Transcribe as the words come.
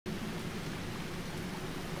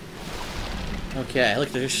Okay, look,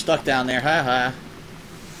 they're stuck down there. Ha ha.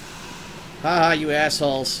 Ha ha, you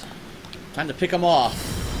assholes. Time to pick them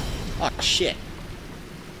off. Oh, shit.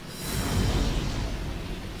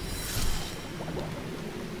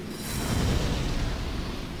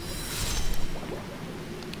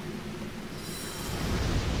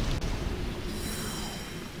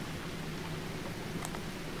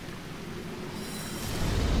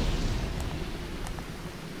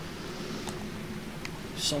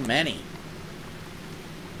 So many.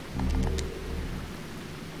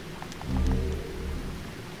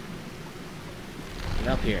 Get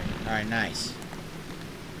up here. Alright, nice.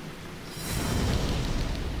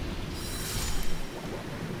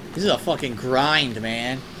 This is a fucking grind,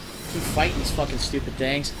 man. Keep fighting these fucking stupid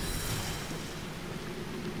things.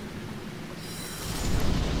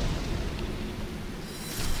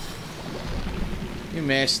 You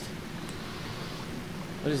missed.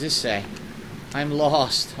 What does this say? I'm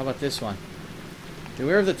lost. How about this one?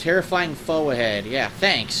 Beware of the terrifying foe ahead. Yeah,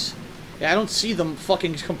 thanks. Yeah, I don't see them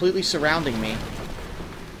fucking completely surrounding me.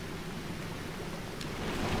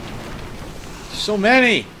 So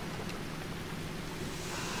many!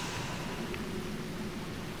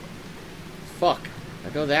 Fuck. I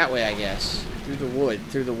go that way, I guess. Through the wood.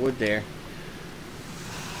 Through the wood there.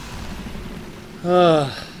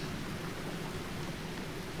 Ugh.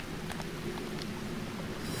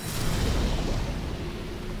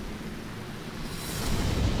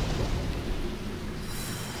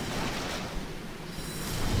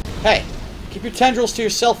 Hey, keep your tendrils to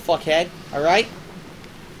yourself, fuckhead. Alright?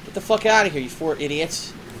 Get the fuck out of here, you four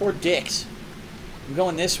idiots. Four dicks. I'm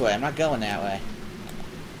going this way. I'm not going that way.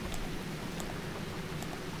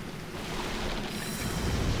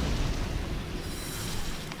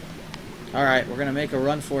 Alright, we're gonna make a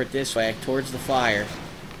run for it this way, towards the fire.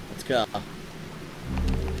 Let's go.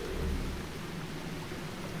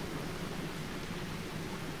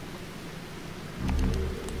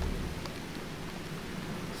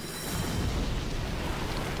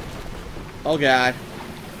 Oh god.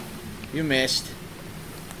 You missed.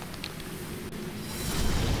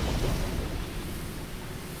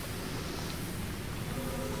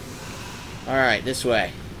 Alright, this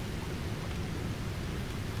way.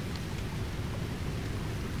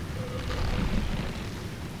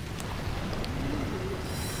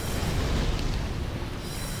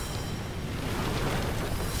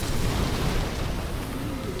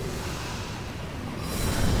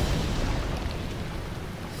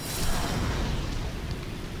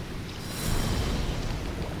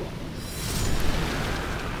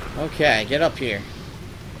 Okay, get up here.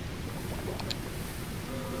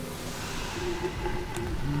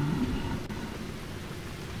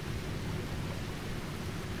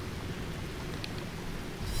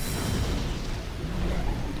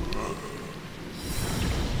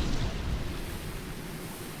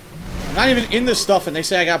 I'm not even in this stuff and they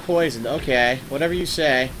say I got poisoned. Okay, whatever you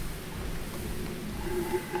say.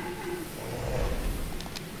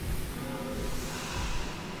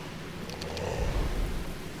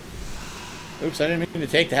 Oops, I didn't mean to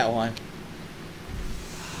take that one.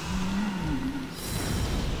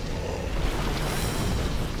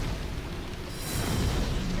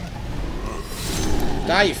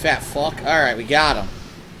 Die, you fat fuck. Alright, we got him.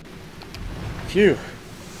 Phew.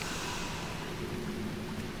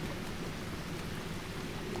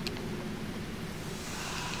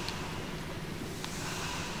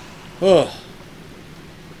 Ugh.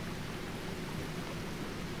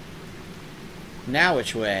 Now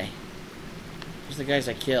which way? These are the guys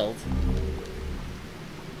I killed.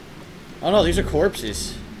 Oh no, these are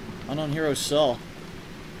corpses. Unknown hero's soul.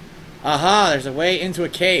 Aha, there's a way into a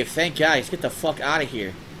cave. Thank God. Let's get the fuck out of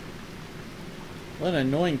here. What an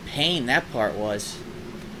annoying pain that part was.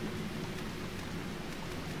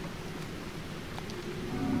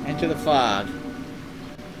 Enter the fog.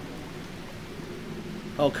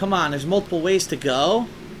 Oh, come on. There's multiple ways to go?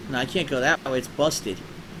 No, I can't go that way. It's busted.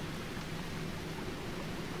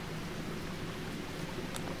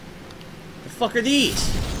 The fuck are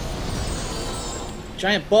these?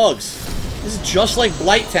 Giant bugs. This is just like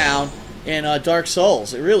Blighttown in Dark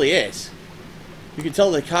Souls. It really is. You can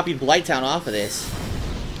tell they copied Blighttown off of this.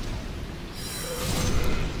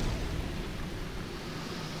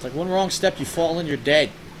 It's like one wrong step, you fall and you're dead.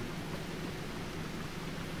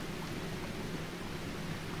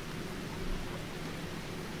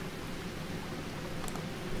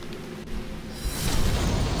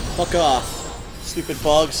 Fuck off, stupid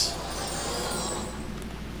bugs.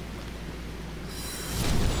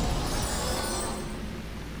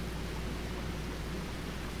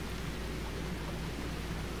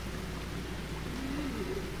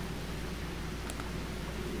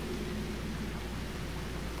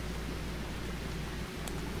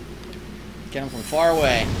 Get him from far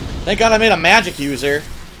away. Thank God I made a magic user.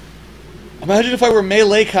 Imagine if I were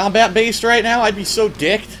melee combat based right now. I'd be so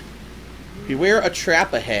dicked. Beware a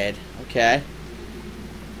trap ahead. Okay.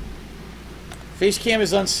 Face cam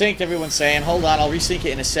is unsynced, everyone's saying. Hold on, I'll resync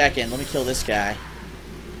it in a second. Let me kill this guy.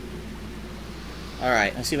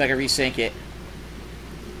 Alright, let's see if I can resync it.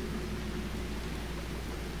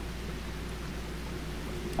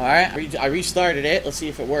 Alright, I restarted it. Let's see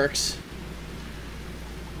if it works.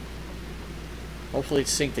 Hopefully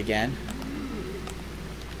it's synced again.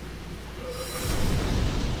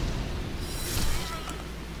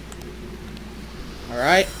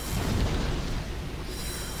 Alright.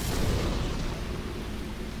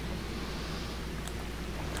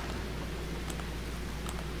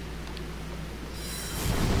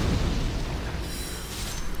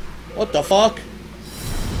 What the fuck?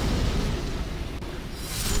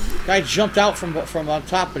 Guy jumped out from on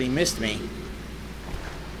top, but he missed me.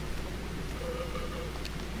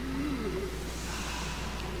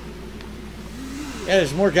 Yeah,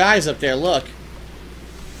 there's more guys up there, look.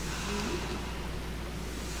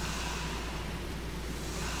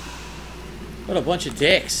 What a bunch of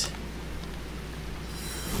dicks.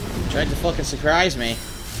 Tried to fucking surprise me.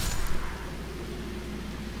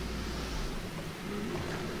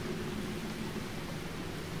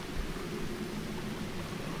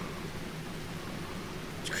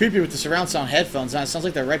 It's creepy with the surround sound headphones on. It sounds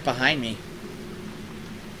like they're right behind me.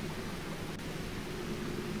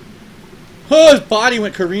 Oh, his body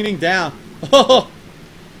went careening down. Oh.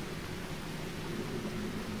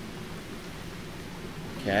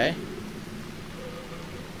 Okay.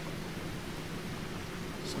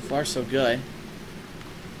 So far, so good.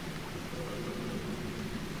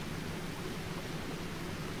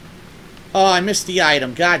 Oh, I missed the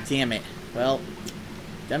item. God damn it. Well,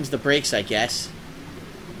 them's the breaks, I guess.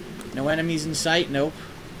 No enemies in sight? Nope.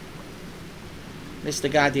 Missed the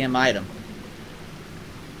goddamn item.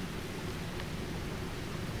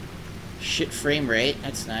 Shit frame rate.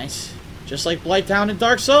 That's nice. Just like Blighttown and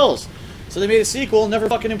Dark Souls. So they made a sequel, never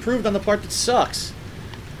fucking improved on the part that sucks.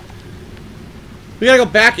 We gotta go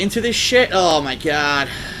back into this shit? Oh my god.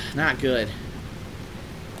 Not good.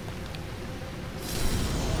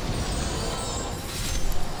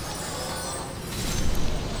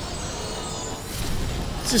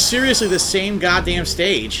 This is seriously the same goddamn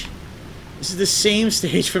stage. This is the same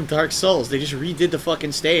stage from Dark Souls. They just redid the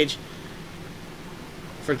fucking stage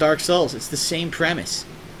for Dark Souls. It's the same premise.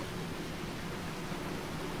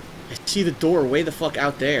 I see the door way the fuck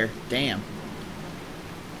out there. Damn.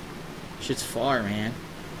 Shit's far, man.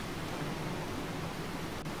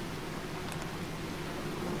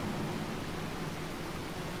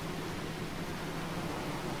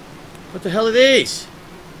 What the hell are these?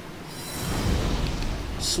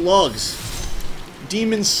 Slugs.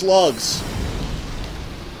 Demon slugs.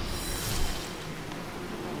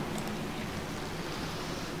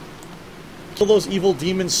 Kill those evil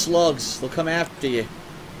demon slugs. They'll come after you.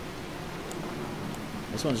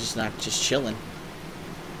 This one's just chilling.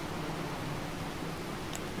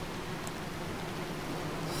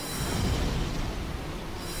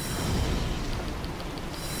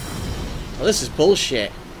 Oh, this is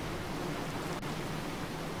bullshit.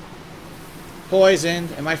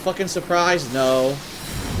 Poisoned. Am I fucking surprised? No.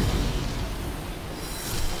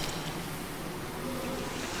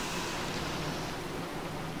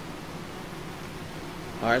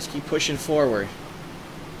 Alright, let's keep pushing forward.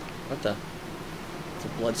 What the? It's a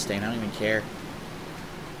blood stain. I don't even care.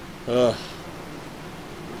 Ugh.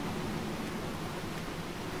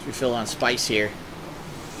 Let's refill on spice here.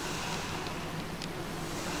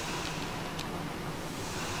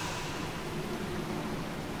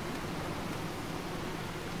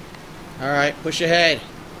 Alright, push ahead.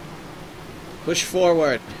 Push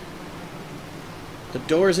forward. The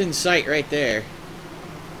door's in sight right there.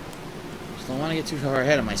 Just don't want to get too far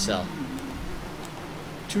ahead of myself.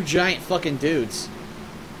 Two giant fucking dudes.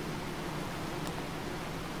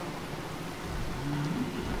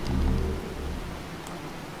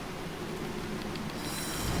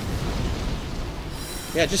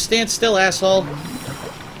 Yeah, just stand still, asshole.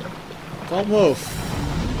 Don't move.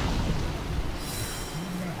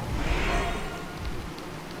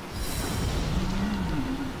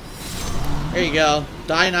 There you go.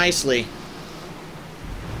 Die nicely.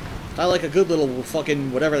 Die like a good little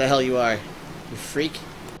fucking whatever the hell you are. You freak.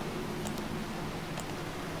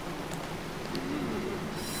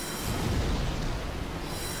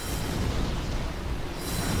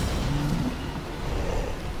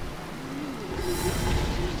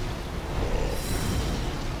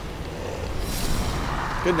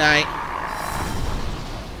 Good night.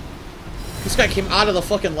 This guy came out of the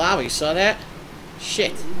fucking lava. You saw that?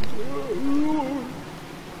 Shit.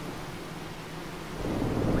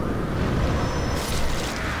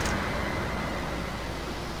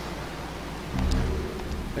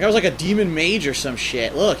 That guy was like a demon mage or some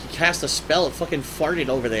shit. Look, he cast a spell. It fucking farted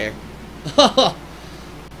over there. What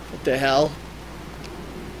the hell?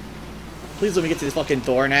 Please let me get to this fucking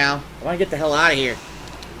door now. I want to get the hell out of here.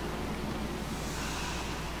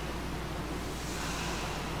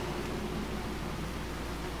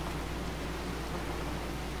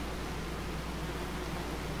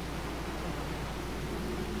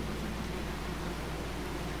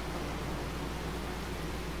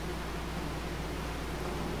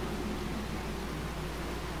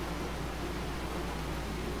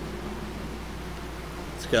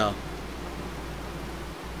 Let's go.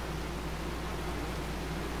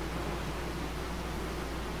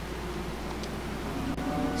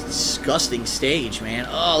 Disgusting stage, man.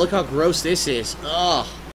 Oh, look how gross this is. Oh.